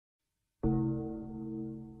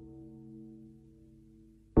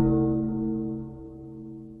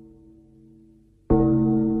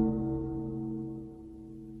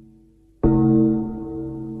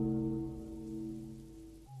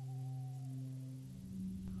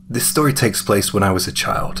This story takes place when I was a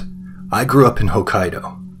child. I grew up in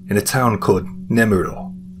Hokkaido, in a town called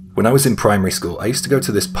Nemuro. When I was in primary school, I used to go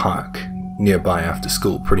to this park nearby after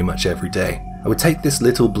school pretty much every day. I would take this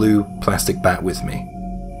little blue plastic bat with me.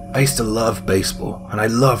 I used to love baseball, and I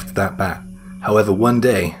loved that bat. However, one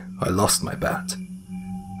day, I lost my bat.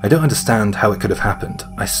 I don't understand how it could have happened.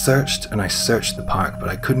 I searched and I searched the park, but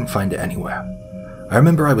I couldn't find it anywhere. I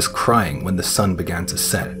remember I was crying when the sun began to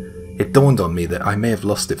set. It dawned on me that I may have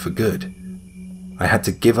lost it for good. I had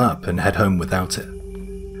to give up and head home without it.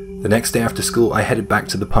 The next day after school, I headed back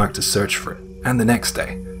to the park to search for it, and the next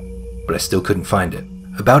day, but I still couldn't find it.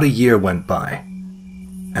 About a year went by,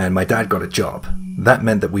 and my dad got a job. That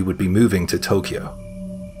meant that we would be moving to Tokyo.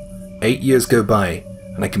 8 years go by,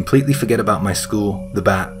 and I completely forget about my school, the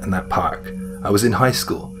bat, and that park. I was in high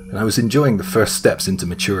school, and I was enjoying the first steps into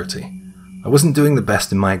maturity. I wasn't doing the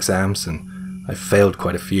best in my exams, and I failed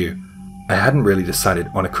quite a few. I hadn't really decided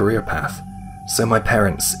on a career path, so my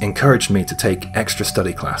parents encouraged me to take extra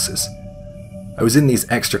study classes. I was in these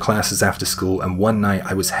extra classes after school, and one night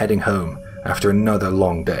I was heading home after another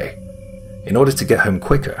long day. In order to get home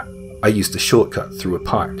quicker, I used a shortcut through a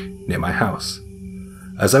park near my house.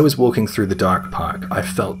 As I was walking through the dark park, I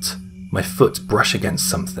felt my foot brush against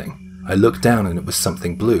something. I looked down and it was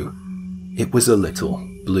something blue. It was a little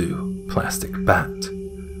blue plastic bat.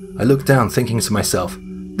 I looked down thinking to myself,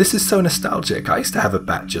 this is so nostalgic, I used to have a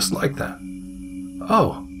bat just like that.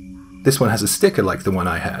 Oh, this one has a sticker like the one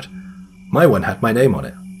I had. My one had my name on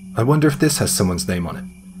it. I wonder if this has someone's name on it.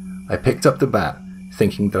 I picked up the bat,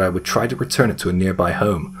 thinking that I would try to return it to a nearby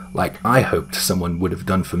home, like I hoped someone would have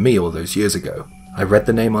done for me all those years ago. I read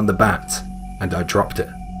the name on the bat, and I dropped it.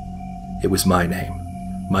 It was my name,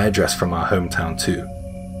 my address from our hometown too.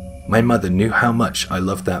 My mother knew how much I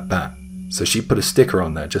loved that bat, so she put a sticker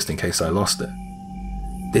on there just in case I lost it.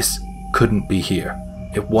 This couldn't be here.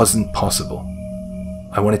 It wasn't possible.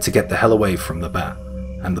 I wanted to get the hell away from the bat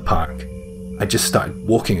and the park. I just started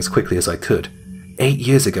walking as quickly as I could. 8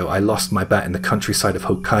 years ago, I lost my bat in the countryside of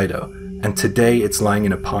Hokkaido, and today it's lying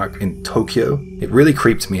in a park in Tokyo. It really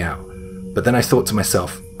creeped me out. But then I thought to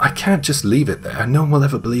myself, I can't just leave it there, no one will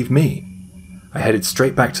ever believe me. I headed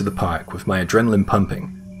straight back to the park with my adrenaline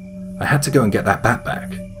pumping. I had to go and get that bat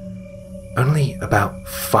back. Only about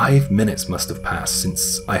 5 minutes must have passed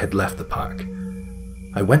since I had left the park.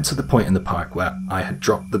 I went to the point in the park where I had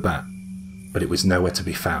dropped the bat, but it was nowhere to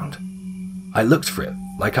be found. I looked for it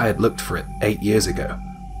like I had looked for it 8 years ago,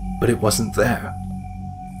 but it wasn't there.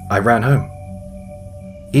 I ran home.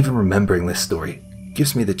 Even remembering this story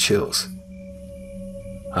gives me the chills.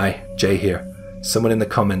 Hi, Jay here. Someone in the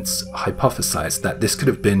comments hypothesized that this could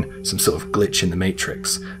have been some sort of glitch in the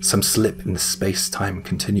Matrix, some slip in the space-time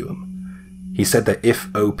continuum. He said that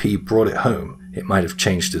if OP brought it home, it might have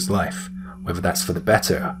changed his life. Whether that's for the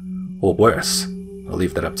better or worse, I'll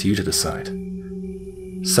leave that up to you to decide.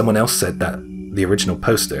 Someone else said that the original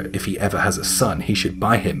poster, if he ever has a son, he should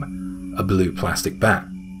buy him a blue plastic bat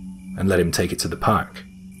and let him take it to the park.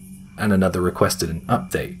 And another requested an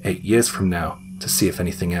update 8 years from now to see if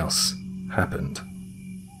anything else happened.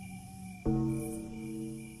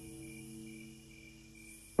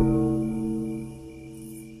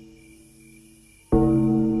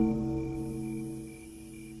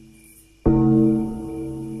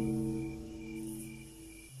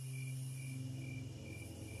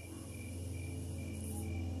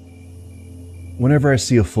 Whenever I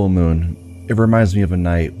see a full moon, it reminds me of a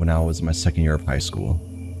night when I was in my second year of high school.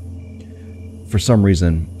 For some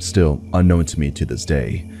reason, still unknown to me to this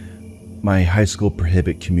day, my high school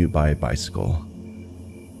prohibited commute by bicycle.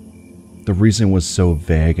 The reason was so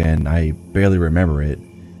vague and I barely remember it,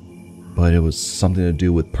 but it was something to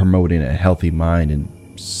do with promoting a healthy mind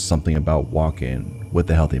and something about walking with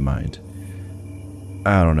a healthy mind.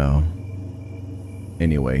 I don't know.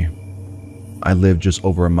 Anyway, I lived just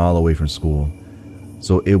over a mile away from school,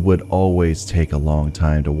 so it would always take a long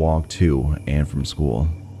time to walk to and from school.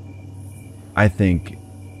 I think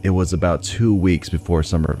it was about 2 weeks before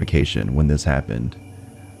summer vacation when this happened.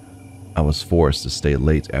 I was forced to stay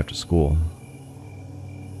late after school.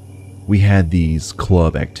 We had these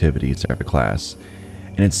club activities after class,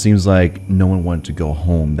 and it seems like no one wanted to go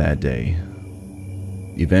home that day.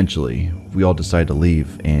 Eventually, we all decided to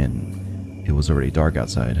leave, and it was already dark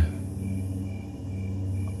outside.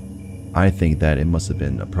 I think that it must have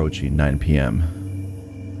been approaching 9 p.m.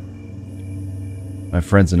 My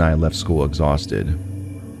friends and I left school exhausted.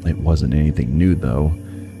 It wasn't anything new though.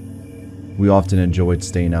 We often enjoyed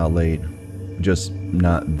staying out late, just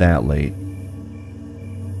not that late.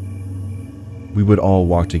 We would all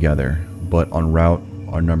walk together, but en route,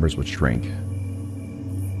 our numbers would shrink.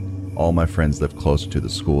 all my friends lived closer to the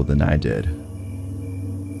school than I did.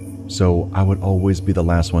 So I would always be the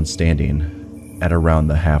last one standing at around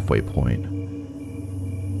the halfway point.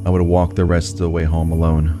 I would walk the rest of the way home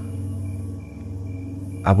alone.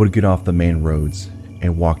 I would get off the main roads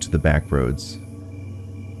and walk to the back roads.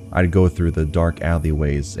 I'd go through the dark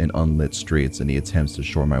alleyways and unlit streets in the attempts to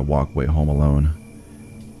shorten my walkway home alone.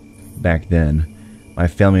 Back then, my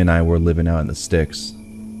family and I were living out in the sticks,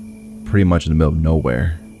 pretty much in the middle of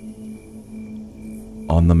nowhere.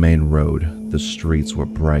 On the main road, the streets were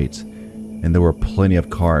bright, and there were plenty of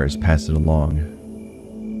cars passing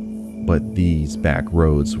along. But these back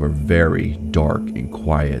roads were very dark and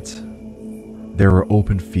quiet. There were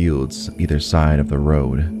open fields either side of the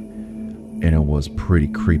road, and it was pretty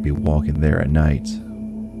creepy walking there at night.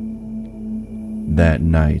 That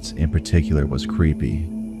night in particular was creepy.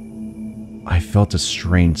 I felt a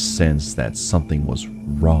strange sense that something was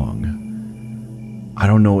wrong. I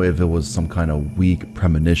don't know if it was some kind of weak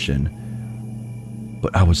premonition,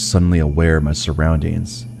 but I was suddenly aware of my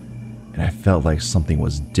surroundings, and I felt like something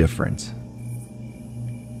was different.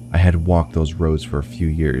 I had walked those roads for a few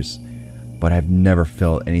years, but I've never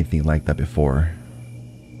felt anything like that before.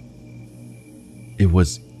 It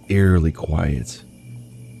was eerily quiet.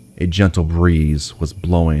 A gentle breeze was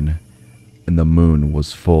blowing, and the moon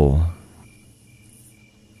was full.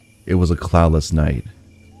 It was a cloudless night,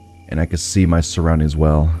 and I could see my surroundings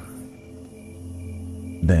well.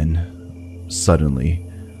 Then, suddenly,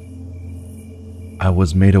 I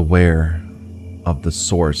was made aware of the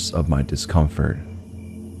source of my discomfort.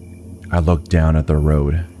 I looked down at the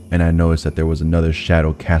road, and I noticed that there was another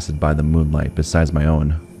shadow casted by the moonlight besides my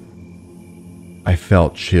own. I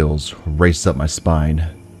felt chills race up my spine.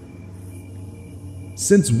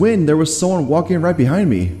 Since when there was someone walking right behind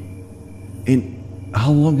me? And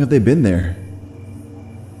how long have they been there?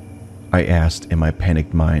 I asked in my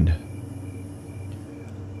panicked mind.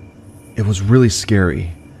 It was really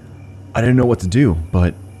scary. I didn't know what to do,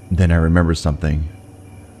 but then I remembered something.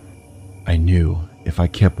 I knew if I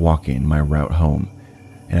kept walking my route home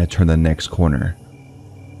and I turned the next corner,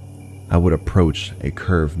 I would approach a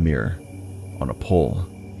curved mirror on a pole.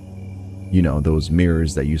 You know, those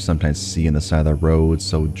mirrors that you sometimes see in the side of the road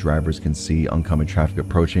so drivers can see oncoming traffic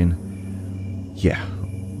approaching. Yeah,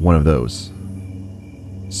 one of those.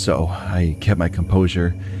 So I kept my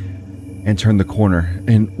composure and turned the corner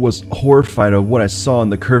and was horrified of what I saw in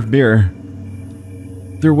the curved mirror.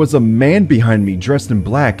 There was a man behind me dressed in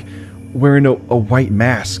black, wearing a white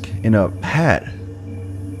mask and a hat.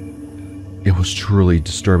 It was truly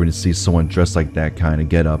disturbing to see someone dressed like that kind of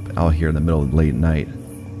get up out here in the middle of the late night.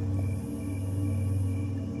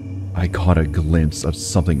 I caught a glimpse of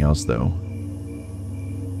something else though.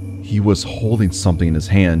 He was holding something in his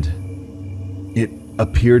hand. It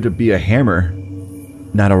appeared to be a hammer,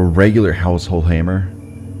 not a regular household hammer.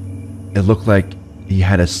 It looked like he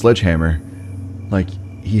had a sledgehammer, like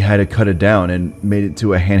he had to cut it down and made it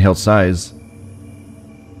to a handheld size.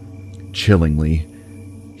 Chillingly,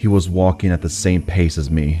 he was walking at the same pace as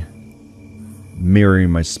me, mirroring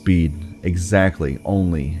my speed exactly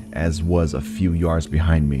only as was a few yards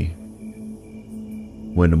behind me.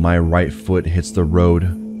 When my right foot hits the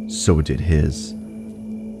road, so did his.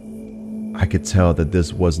 I could tell that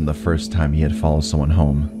this wasn't the first time he had followed someone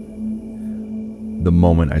home. The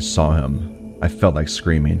moment I saw him, I felt like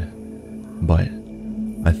screaming, but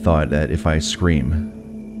I thought that if I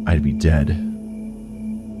scream, I'd be dead.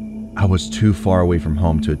 I was too far away from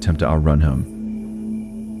home to attempt to outrun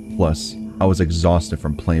him. Plus, I was exhausted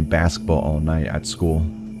from playing basketball all night at school.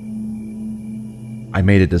 I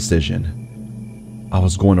made a decision. I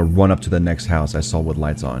was going to run up to the next house I saw with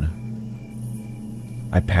lights on.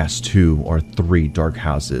 I passed 2 or 3 dark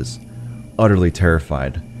houses, utterly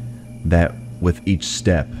terrified that with each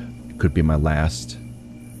step could be my last.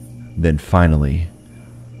 Then finally,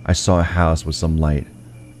 I saw a house with some light.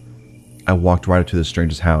 I walked right up to the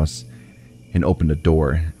stranger's house and opened the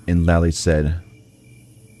door and loudly said,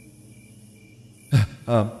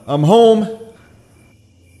 I'm home.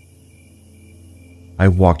 I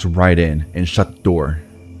walked right in and shut the door.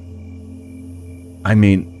 I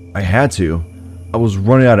mean, I had to. I was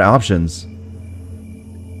running out of options.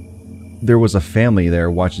 There was a family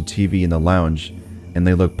there watching TV in the lounge, and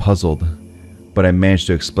they looked puzzled, but I managed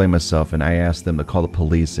to explain myself and I asked them to call the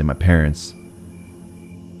police and my parents.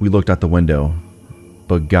 We looked out the window,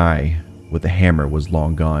 but Guy with the hammer was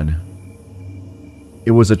long gone.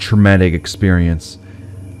 It was a traumatic experience.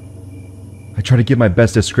 I tried to give my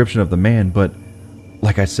best description of the man, but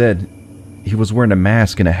like I said, he was wearing a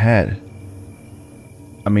mask and a hat.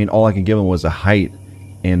 I mean, all I could give him was a height,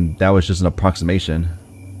 and that was just an approximation.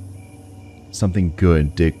 something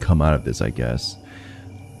good did come out of this, I guess.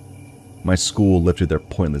 My school lifted their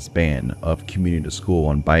pointless ban of commuting to school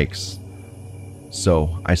on bikes.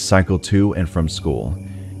 So I cycled to and from school,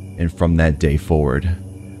 and from that day forward,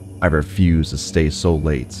 I refuse to stay so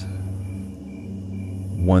late.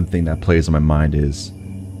 One thing that plays on my mind is,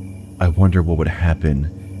 I wonder what would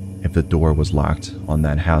happen if the door was locked on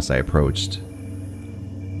that house I approached.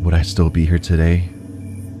 Would I still be here today?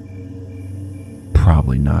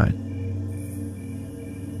 Probably not.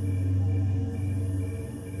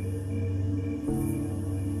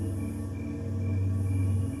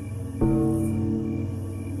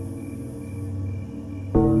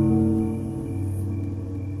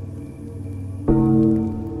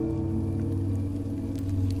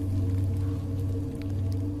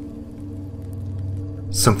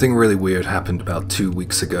 Something really weird happened about 2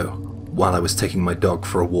 weeks ago while I was taking my dog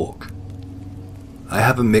for a walk. I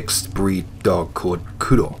have a mixed breed dog called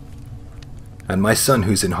Kuro, and my son,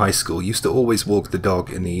 who's in high school, used to always walk the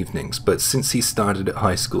dog in the evenings, but since he started at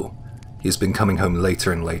high school, he has been coming home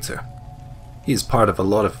later and later. He is part of a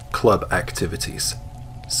lot of club activities,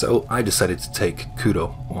 so I decided to take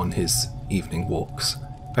Kuro on his evening walks.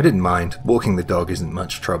 I didn't mind, walking the dog isn't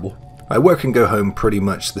much trouble. I work and go home pretty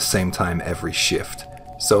much the same time every shift,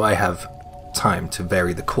 so I have time to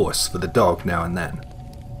vary the course for the dog now and then.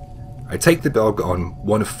 I take the dog on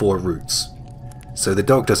one of 4 routes, so the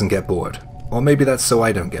dog doesn't get bored, or maybe that's so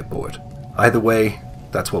I don't get bored. Either way,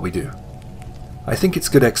 that's what we do. I think it's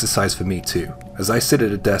good exercise for me too, as I sit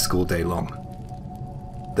at a desk all day long.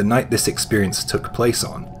 The night this experience took place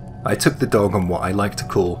on, I took the dog on what I like to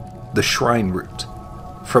call the shrine route.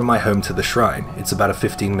 From my home to the shrine, it's about a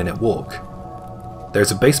 15-minute walk.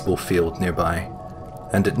 There's a baseball field nearby,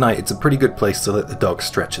 and at night it's a pretty good place to let the dog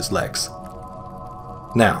stretch his legs.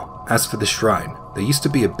 Now, as for the shrine, there used to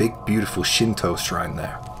be a big beautiful Shinto shrine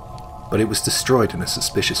there, but it was destroyed in a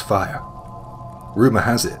suspicious fire. Rumor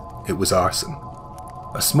has it, it was arson.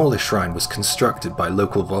 A smaller shrine was constructed by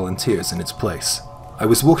local volunteers in its place. I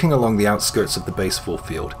was walking along the outskirts of the baseball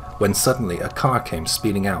field when suddenly a car came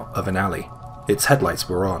speeding out of an alley. Its headlights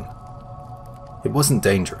were on. It wasn't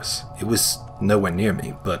dangerous, it was nowhere near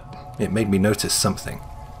me, but it made me notice something,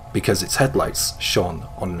 because its headlights shone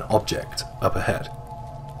on an object up ahead.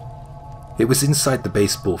 It was inside the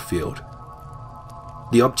baseball field.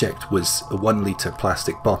 The object was a 1-liter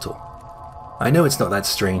plastic bottle. I know it's not that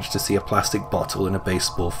strange to see a plastic bottle in a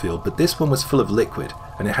baseball field, but this one was full of liquid,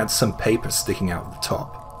 and it had some paper sticking out the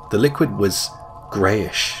top. The liquid was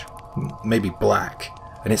greyish, maybe black,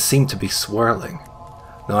 and it seemed to be swirling.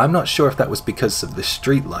 Now, I'm not sure if that was because of the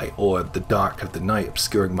street light or the dark of the night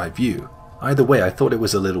obscuring my view. Either way, I thought it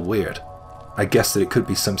was a little weird. I guessed that it could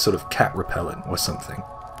be some sort of cat repellent or something.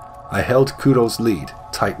 I held Kuro's lead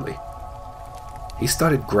tightly. He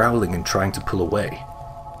started growling and trying to pull away.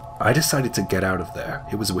 I decided to get out of there.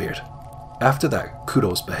 It was weird. After that,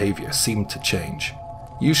 Kuro's behavior seemed to change.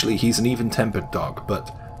 Usually he's an even-tempered dog,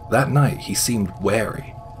 but that night he seemed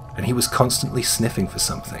wary, and he was constantly sniffing for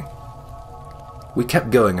something. We kept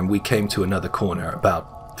going and we came to another corner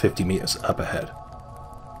about 50 meters up ahead.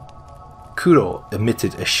 Kuro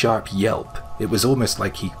emitted a sharp yelp. It was almost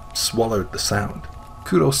like he swallowed the sound.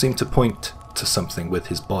 Kuro seemed to point to something with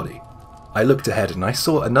his body. I looked ahead and I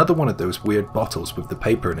saw another one of those weird bottles with the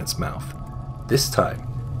paper in its mouth. This time,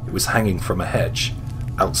 it was hanging from a hedge,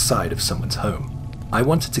 outside of someone's home. I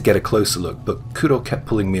wanted to get a closer look, but Kuro kept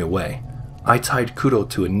pulling me away. I tied Kuro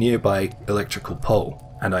to a nearby electrical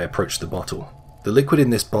pole, and I approached the bottle. The liquid in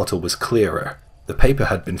this bottle was clearer. The paper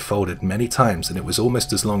had been folded many times and it was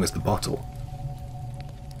almost as long as the bottle.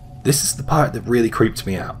 This is the part that really creeped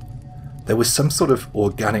me out. There was some sort of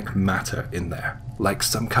organic matter in there, like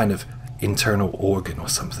some kind of internal organ or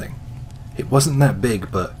something. It wasn't that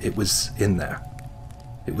big, but it was in there.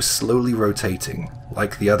 It was slowly rotating,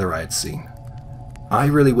 like the other I had seen. I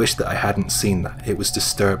really wished that I hadn't seen that. It was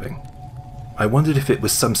disturbing. I wondered if it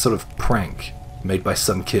was some sort of prank made by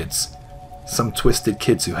some kids. Some twisted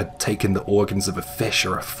kids who had taken the organs of a fish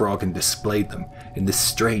or a frog and displayed them in this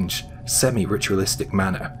strange, semi-ritualistic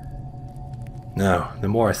manner. Now, the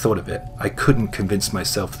more I thought of it, I couldn't convince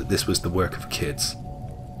myself that this was the work of kids.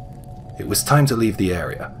 It was time to leave the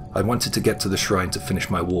area. I wanted to get to the shrine to finish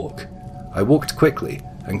my walk. I walked quickly,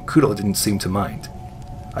 and Kuro didn't seem to mind.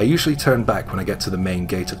 I usually turn back when I get to the main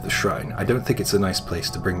gate of the shrine. I don't think it's a nice place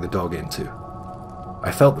to bring the dog into.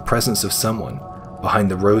 I felt the presence of someone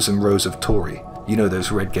behind the rows and rows of torii, you know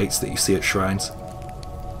those red gates that you see at shrines?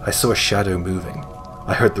 I saw a shadow moving.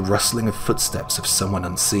 I heard the rustling of footsteps of someone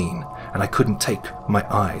unseen, and I couldn't take my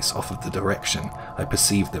eyes off of the direction I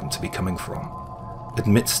perceived them to be coming from.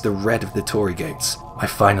 Amidst the red of the Tory gates, I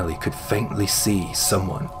finally could faintly see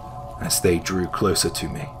someone as they drew closer to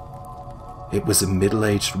me. It was a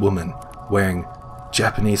middle-aged woman wearing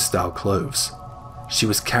Japanese-style clothes. She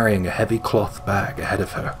was carrying a heavy cloth bag ahead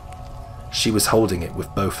of her. She was holding it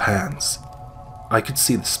with both hands. I could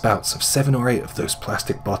see the spouts of 7 or 8 of those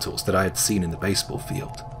plastic bottles that I had seen in the baseball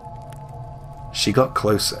field. She got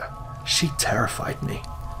closer. She terrified me.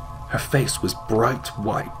 Her face was bright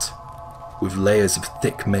white, with layers of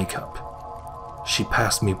thick makeup. She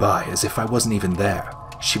passed me by as if I wasn't even there.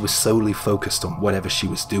 She was solely focused on whatever she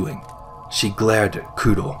was doing. She glared at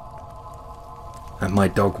Kudo, and my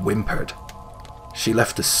dog whimpered. She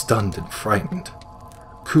left us stunned and frightened.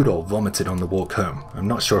 Kudo vomited on the walk home. I'm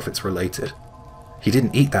not sure if it's related. He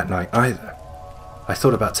didn't eat that night either. I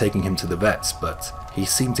thought about taking him to the vets, but he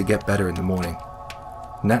seemed to get better in the morning.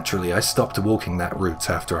 Naturally, I stopped walking that route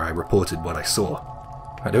after I reported what I saw.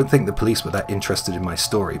 I don't think the police were that interested in my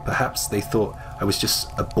story. Perhaps they thought I was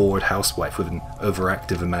just a bored housewife with an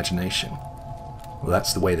overactive imagination. Well,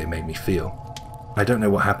 that's the way they made me feel. I don't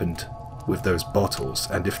know what happened with those bottles,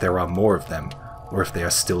 and if there are more of them, or if they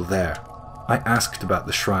are still there. I asked about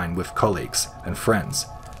the shrine with colleagues and friends,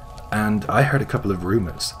 and I heard a couple of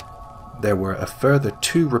rumors. There were a further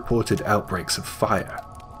 2 reported outbreaks of fire.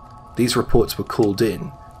 These reports were called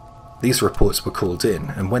in,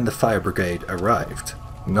 and when the fire brigade arrived,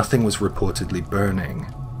 nothing was reportedly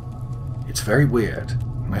burning. It's very weird.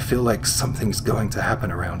 I feel like something's going to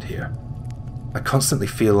happen around here. I constantly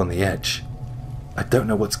feel on the edge. I don't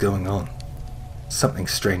know what's going on. Something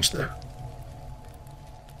strange though.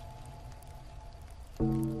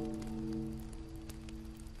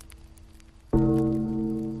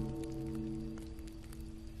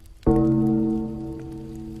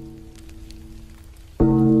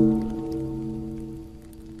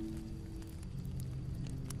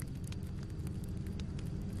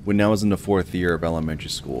 When I was in the 4th year of elementary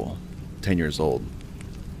school, 10 years old,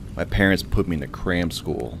 my parents put me in a cram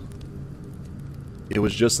school. It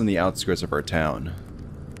was just in the outskirts of our town.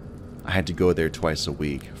 I had to go there twice a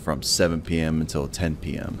week, from 7 p.m. until 10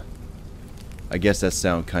 p.m. I guess that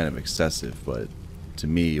sounds kind of excessive, but to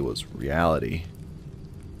me it was reality.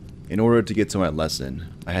 In order to get to my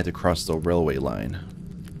lesson, I had to cross the railway line.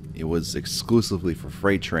 It was exclusively for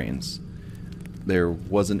freight trains. There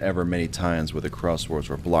wasn't ever many times where the crossroads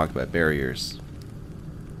were blocked by barriers.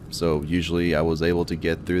 So usually I was able to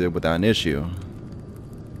get through there without an issue.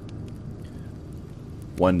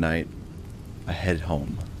 One night, I headed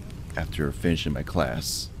home after finishing my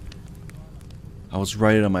class. I was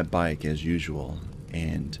riding on my bike as usual,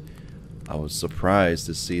 and I was surprised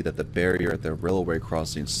to see that the barrier at the railway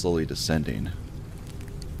crossing slowly descending.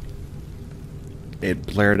 It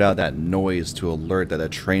blared out that noise to alert that a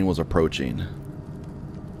train was approaching.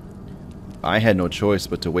 I had no choice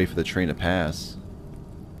but to wait for the train to pass.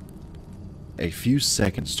 A few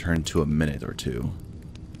seconds turned to a minute or 2,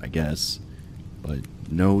 I guess, but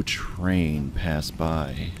no train passed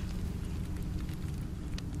by.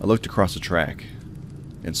 I looked across the track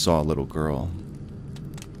and saw a little girl.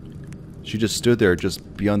 She just stood there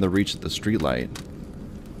just beyond the reach of the streetlight.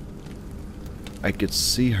 I could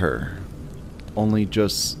see her, only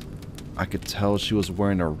just I could tell she was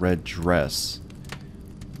wearing a red dress.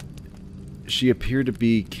 She appeared to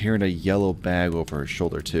be carrying a yellow bag over her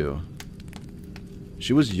shoulder too.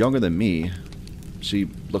 She was younger than me. She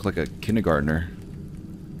looked like a kindergartner.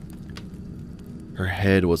 Her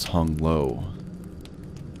head was hung low.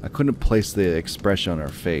 I couldn't place the expression on her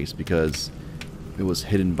face because it was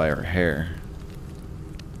hidden by her hair.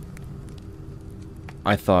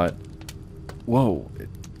 I thought, whoa,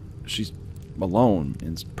 she's alone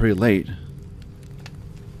and it's pretty late.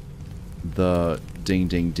 The ding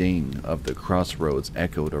ding ding of the crossroads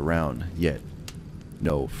echoed around, yet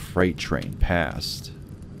no freight train passed.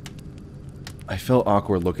 I felt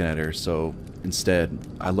awkward looking at her, so instead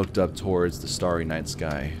I looked up towards the starry night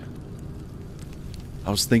sky.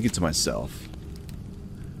 I was thinking to myself,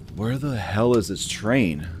 where the hell is this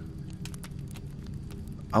train?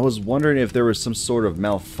 I was wondering if there was some sort of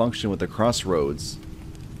malfunction with the crossroads.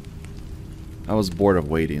 I was bored of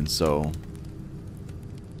waiting, so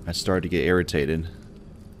I started to get irritated.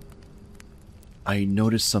 I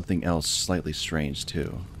noticed something else slightly strange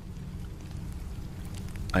too.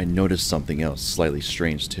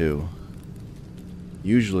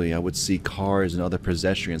 Usually I would see cars and other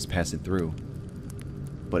pedestrians passing through,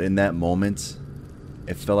 but in that moment,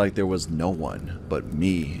 it felt like there was no one but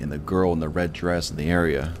me and the girl in the red dress in the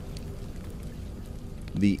area.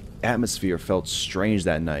 The atmosphere felt strange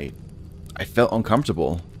that night. I felt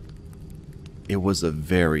uncomfortable. It was a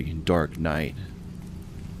very dark night.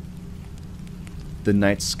 The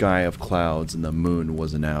night sky of clouds and the moon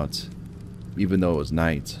wasn't out, even though it was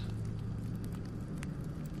night.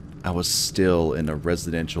 I was still in a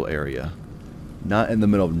residential area, not in the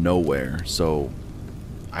middle of nowhere, so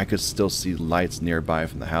I could still see lights nearby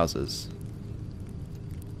from the houses.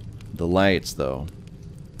 The lights, though,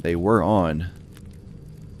 they were on,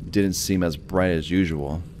 didn't seem as bright as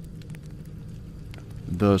usual.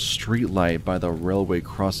 The street light by the railway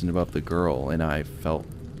crossing above the girl and I felt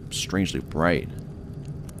strangely bright.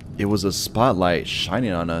 It was a spotlight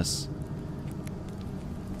shining on us.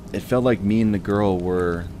 It felt like me and the girl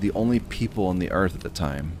were the only people on the earth at the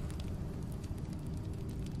time.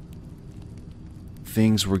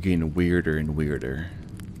 Things were getting weirder and weirder.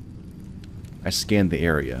 I scanned the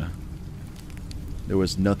area. There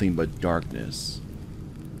was nothing but darkness.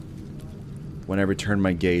 When I returned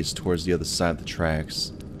my gaze towards the other side of the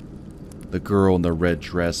tracks, the girl in the red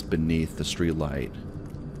dress beneath the streetlight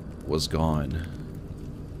was gone.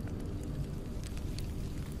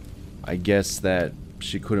 I guess that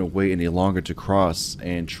she couldn't wait any longer to cross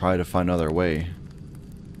and try to find another way.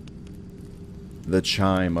 The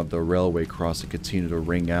chime of the railway crossing continued to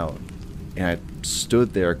ring out, and I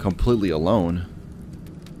stood there completely alone.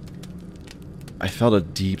 I felt a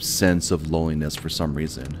deep sense of loneliness for some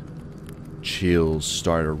reason. Chills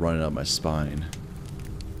started running up my spine.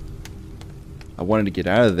 I wanted to get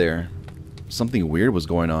out of there. Something weird was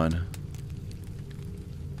going on.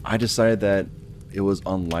 I decided that it was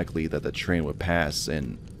unlikely that the train would pass,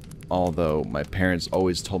 and although my parents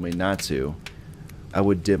always told me not to, I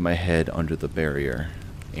would dip my head under the barrier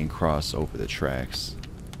and cross over the tracks.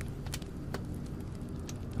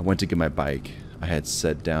 I went to get my bike I had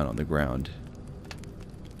set down on the ground.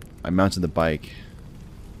 I mounted the bike,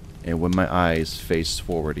 and when my eyes faced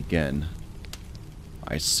forward again,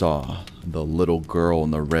 I saw the little girl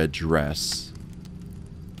in the red dress.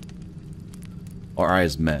 Our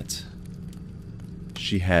eyes met.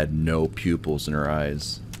 She had no pupils in her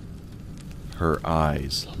eyes. Her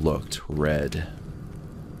eyes looked red.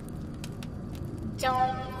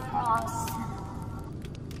 Don't cross.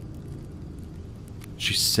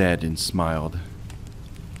 She said and smiled.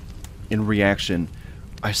 In reaction,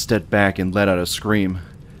 I stepped back and let out a scream.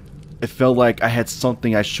 It felt like I had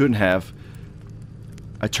something I shouldn't have.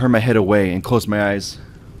 I turned my head away and closed my eyes.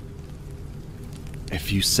 A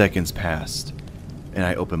few seconds passed, and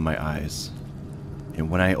I opened my eyes. And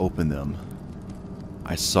when I opened them,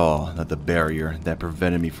 I saw that the barrier that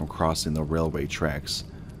prevented me from crossing the railway tracks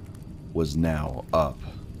was now up.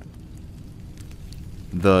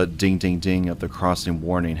 The ding-ding-ding of the crossing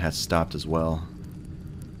warning had stopped as well.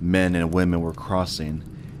 Men and women were crossing,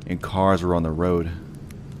 and cars were on the road.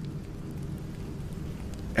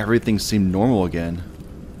 Everything seemed normal again.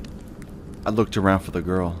 I looked around for the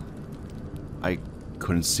girl. I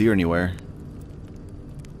couldn't see her anywhere.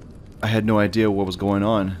 I had no idea what was going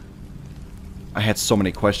on. I had so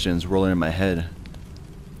many questions rolling in my head.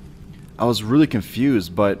 I was really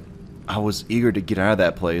confused, but I was eager to get out of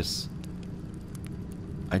that place.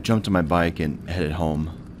 I jumped on my bike and headed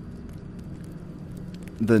home.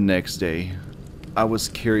 The next day, I was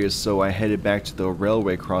curious, so I headed back to the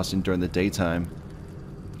railway crossing during the daytime.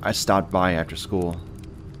 I stopped by after school.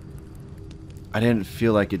 I didn't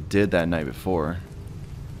feel like it did that night before.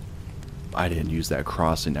 I didn't use that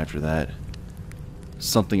crossing after that.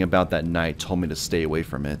 Something about that night told me to stay away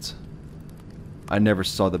from it. I never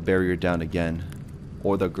saw the barrier down again,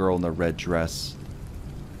 or the girl in the red dress.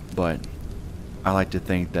 But I like to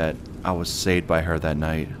think that I was saved by her that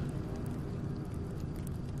night.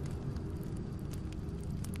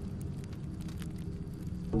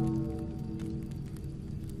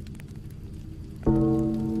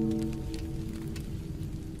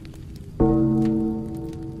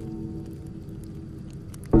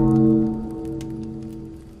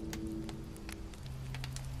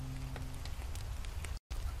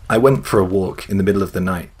 I went for a walk in the middle of the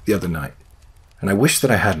night the other night, and I wish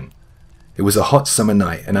that I hadn't. It was a hot summer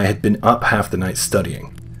night, and I had been up half the night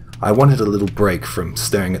studying. I wanted a little break from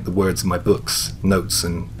staring at the words in my books, notes,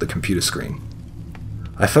 and the computer screen.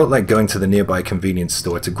 I felt like going to the nearby convenience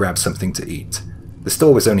store to grab something to eat. The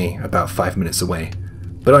store was only about 5 minutes away,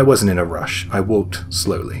 but I wasn't in a rush. I walked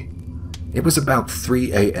slowly. It was about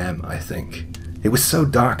 3 a.m., I think. It was so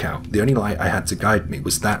dark out, the only light I had to guide me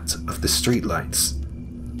was that of the street lights.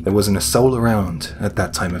 There wasn't a soul around at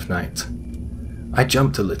that time of night. I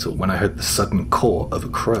jumped a little when I heard the sudden caw of a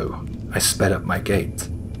crow. I sped up my gait.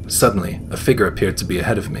 Suddenly, a figure appeared to be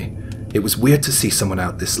ahead of me. It was weird to see someone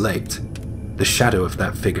out this late. The shadow of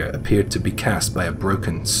that figure appeared to be cast by a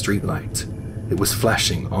broken streetlight. It was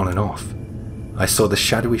flashing on and off. I saw the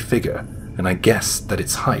shadowy figure, and I guessed that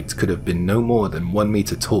its height could have been no more than 1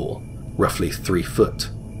 meter tall, roughly 3 foot.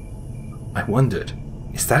 I wondered,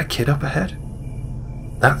 is that a kid up ahead?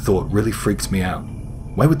 That thought really freaked me out.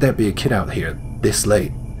 Why would there be a kid out here this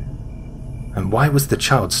late? And why was the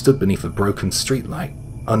child stood beneath a broken streetlight,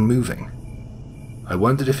 unmoving? I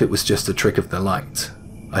wondered if it was just a trick of the light.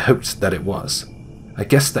 I hoped that it was. I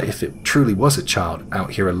guessed that if it truly was a child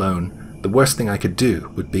out here alone, the worst thing I could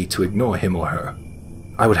do would be to ignore him or her.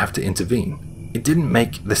 I would have to intervene. It didn't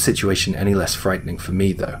make the situation any less frightening for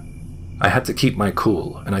me, though. I had to keep my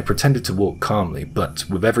cool, and I pretended to walk calmly, but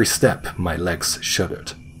with every step, my legs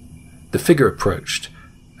shuddered. The figure approached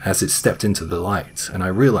as it stepped into the light, and I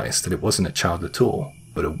realized that it wasn't a child at all,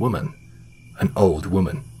 but a woman. An old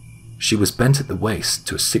woman. She was bent at the waist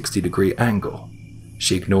to a 60-degree angle.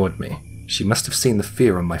 She ignored me. She must have seen the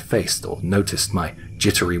fear on my face or noticed my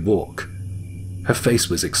jittery walk. Her face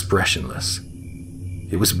was expressionless.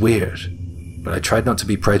 It was weird, but I tried not to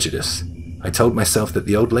be prejudiced. I told myself that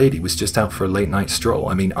the old lady was just out for a late-night stroll.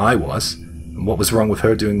 I mean, I was, and what was wrong with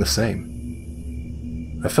her doing the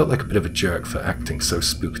same? I felt like a bit of a jerk for acting so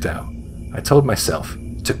spooked out. I told myself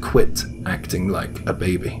to quit acting like a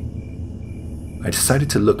baby. I decided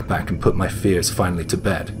to look back and put my fears finally to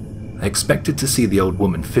bed. I expected to see the old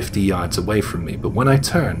woman 50 yards away from me, but when I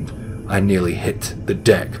turned, I nearly hit the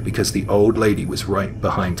deck because the old lady was right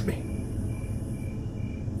behind me.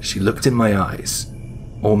 She looked in my eyes,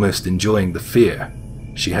 almost enjoying the fear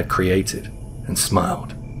she had created, and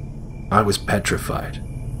smiled. I was petrified.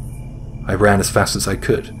 I ran as fast as I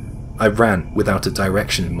could. I ran without a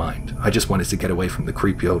direction in mind. I just wanted to get away from the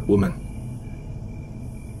creepy old woman.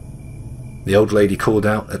 The old lady called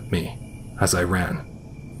out at me as I ran.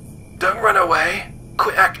 "Don't run away!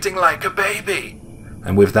 Quit acting like a baby!"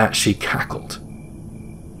 And with that she cackled.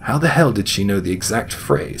 How the hell did she know the exact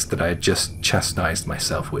phrase that I had just chastised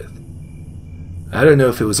myself with? I don't know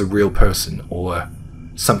if it was a real person or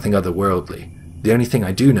something otherworldly. The only thing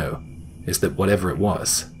I do know is that whatever it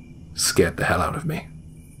was scared the hell out of me.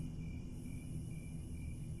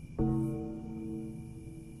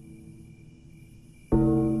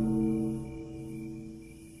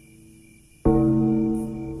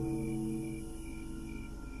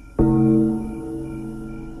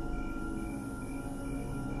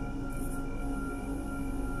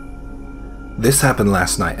 This happened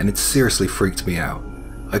last night and it seriously freaked me out.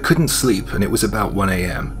 I couldn't sleep and it was about 1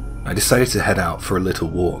 AM. I decided to head out for a little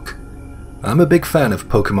walk. I'm a big fan of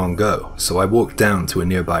Pokemon Go, so I walked down to a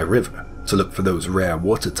nearby river to look for those rare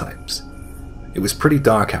water types. It was pretty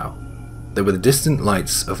dark out. There were the distant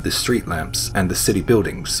lights of the street lamps and the city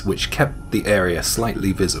buildings, which kept the area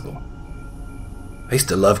slightly visible. I used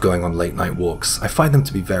to love going on late night walks. I find them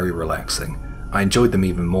to be very relaxing. I enjoyed them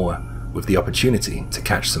even more with the opportunity to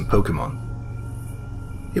catch some Pokemon.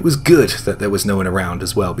 It was good that there was no one around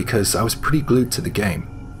as well because I was pretty glued to the game.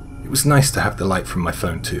 It was nice to have the light from my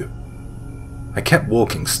phone too. I kept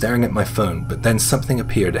walking, staring at my phone, but then something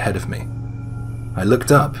appeared ahead of me. I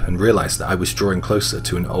looked up and realized that I was drawing closer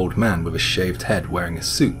to an old man with a shaved head wearing a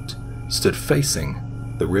suit, stood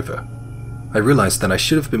facing the river. I realized that I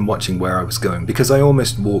should have been watching where I was going because I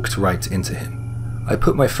almost walked right into him. I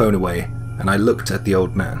put my phone away and I looked at the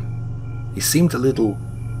old man. He seemed a little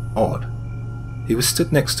odd. He was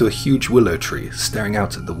stood next to a huge willow tree, staring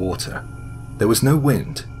out at the water. There was no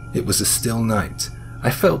wind. It was a still night. I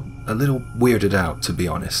felt a little weirded out, to be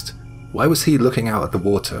honest. Why was he looking out at the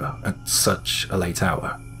water at such a late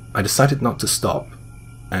hour? I decided not to stop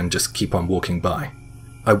and just keep on walking by.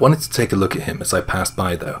 I wanted to take a look at him as I passed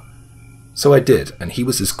by though. So I did, and he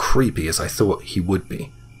was as creepy as I thought he would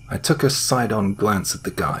be. I took a side-on glance at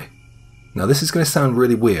the guy. Now this is going to sound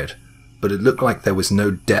really weird, but it looked like there was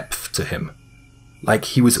no depth to him. Like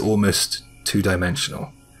he was almost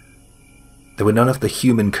two-dimensional. There were none of the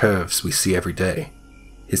human curves we see every day.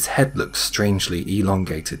 His head looked strangely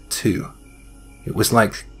elongated too. It was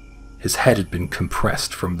like his head had been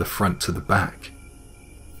compressed from the front to the back.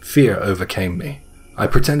 Fear overcame me. I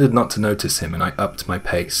pretended not to notice him and I upped my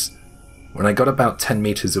pace. When I got about 10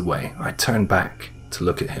 meters away, I turned back to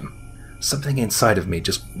look at him. Something inside of me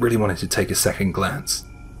just really wanted to take a second glance.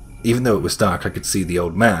 Even though it was dark, I could see the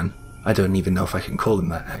old man, I don't even know if I can call him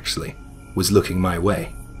that actually, was looking my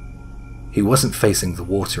way. He wasn't facing the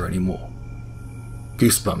water anymore.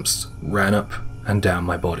 Goosebumps ran up and down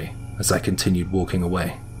my body as I continued walking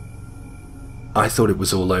away. I thought it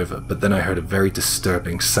was all over, but then I heard a very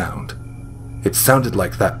disturbing sound. It sounded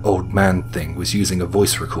like that old man thing was using a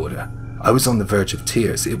voice recorder. I was on the verge of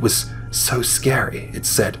tears. It was so scary. It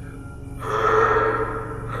said,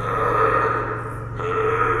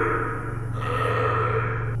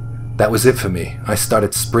 That was it for me. I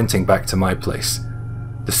started sprinting back to my place.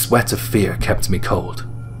 The sweat of fear kept me cold.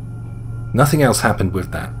 Nothing else happened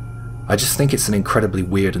with that. I just think it's an incredibly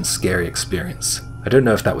weird and scary experience. I don't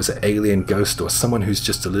know if that was an alien ghost or someone who's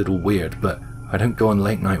just a little weird, but I don't go on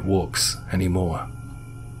late night walks anymore.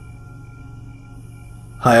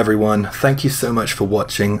 Hi everyone, thank you so much for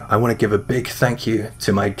watching. I want to give a big thank you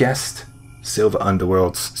to my guest, Silver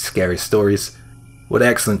Underworlds Scary Stories. What an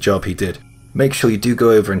excellent job he did. Make sure you do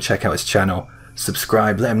go over and check out his channel,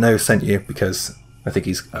 subscribe, let him know I sent you, because I think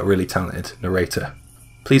he's a really talented narrator.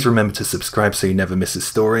 Please remember to subscribe so you never miss a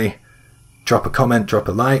story. Drop a comment, drop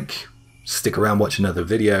a like, stick around, watch another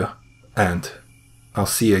video, and I'll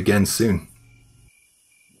see you again soon.